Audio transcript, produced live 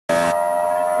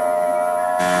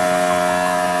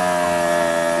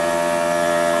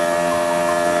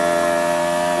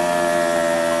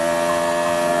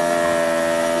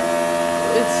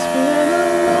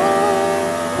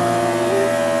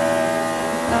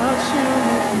you,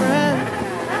 my friend.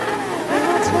 And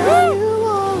I'll tell you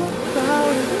all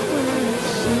about it when I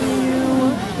see you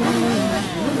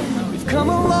again. We've come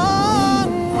a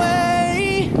long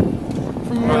way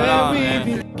from where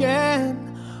we began.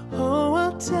 Oh,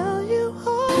 I'll tell you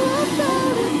all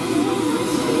about it when I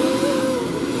see you.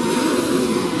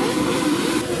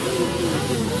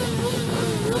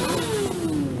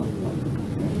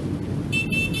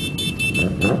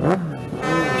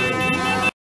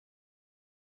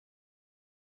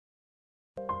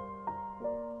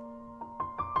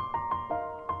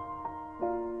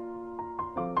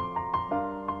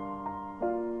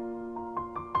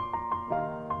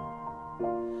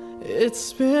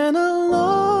 It's been a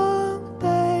long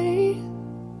day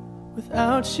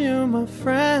without you, my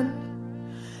friend,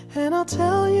 and I'll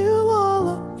tell you all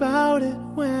about it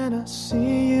when I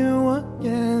see you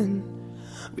again.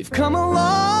 We've come a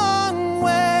long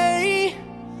way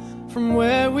from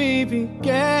where we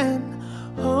began.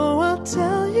 Oh, I'll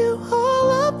tell you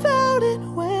all about it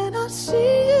when I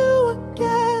see you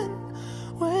again.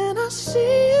 When I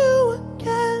see you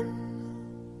again.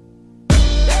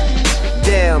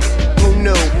 Damn, who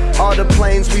knew? All the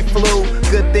planes we flew,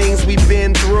 good things we've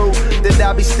been through, that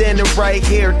I'll be standing right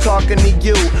here talking to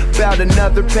you about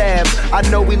another path. I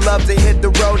know we love to hit the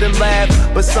road and laugh,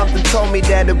 but something told me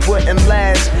that it wouldn't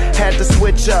last. Had to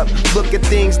switch up, look at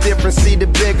things different, see the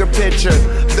bigger picture.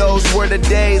 Those were the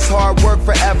days, hard work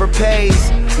forever pays.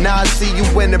 Now I see you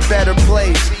in a better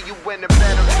place.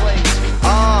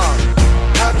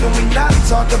 How can we not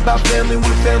talk about family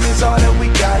when family's all that we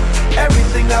got?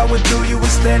 Everything I went through, you were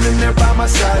standing there by my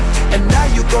side, and now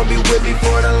you gon' be with me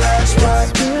for the last ride.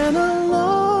 It's been a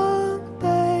long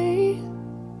day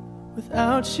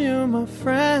without you, my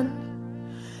friend,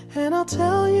 and I'll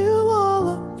tell you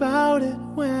all about it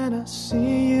when I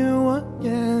see you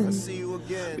again.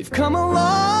 We've come a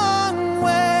long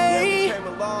way,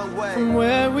 from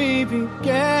where we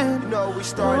began. You know we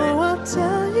started. Oh, I'll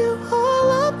tell you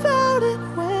all about it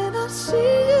when I see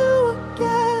you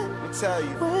again. Let me tell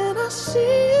you. When I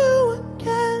see you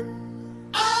again.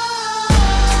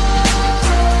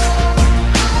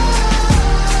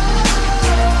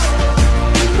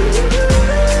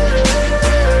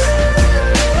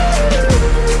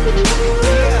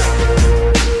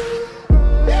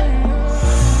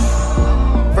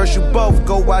 First you both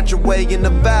go out your way and the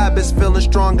vibe is feeling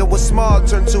stronger. What's small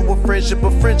turn to a friendship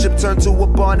turn to a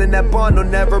bond, and that bond will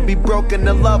never be broken.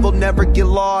 The love will never get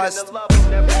lost.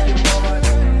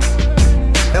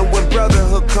 And when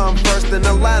brotherhood come first, then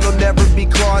the line will never be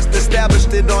crossed.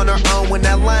 Established it on our own when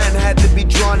that line had to be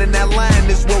drawn, and that line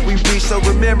is what we reach. So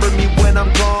remember me when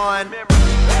I'm gone.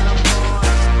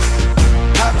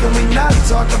 How can we not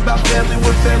talk about family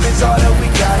when family's all that we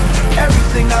got?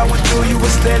 Everything I went through, you were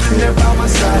standing there by my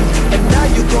side, and now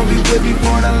you gon' be with me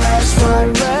for the last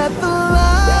ride. Let the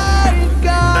light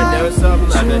guide. I know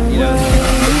something, I bet you know.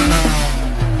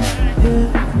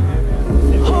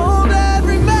 Hold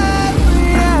every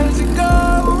memory as you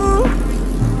go,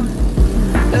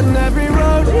 and every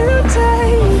road you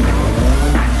take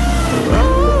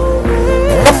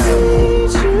always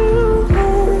leads you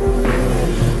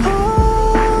home.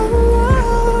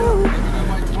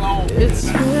 Oh, it's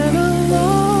been a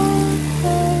long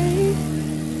day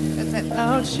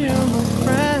without you, my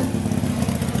friend,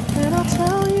 and I'll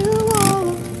tell you all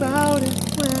about it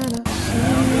when I see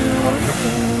you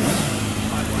again.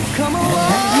 Come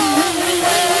along.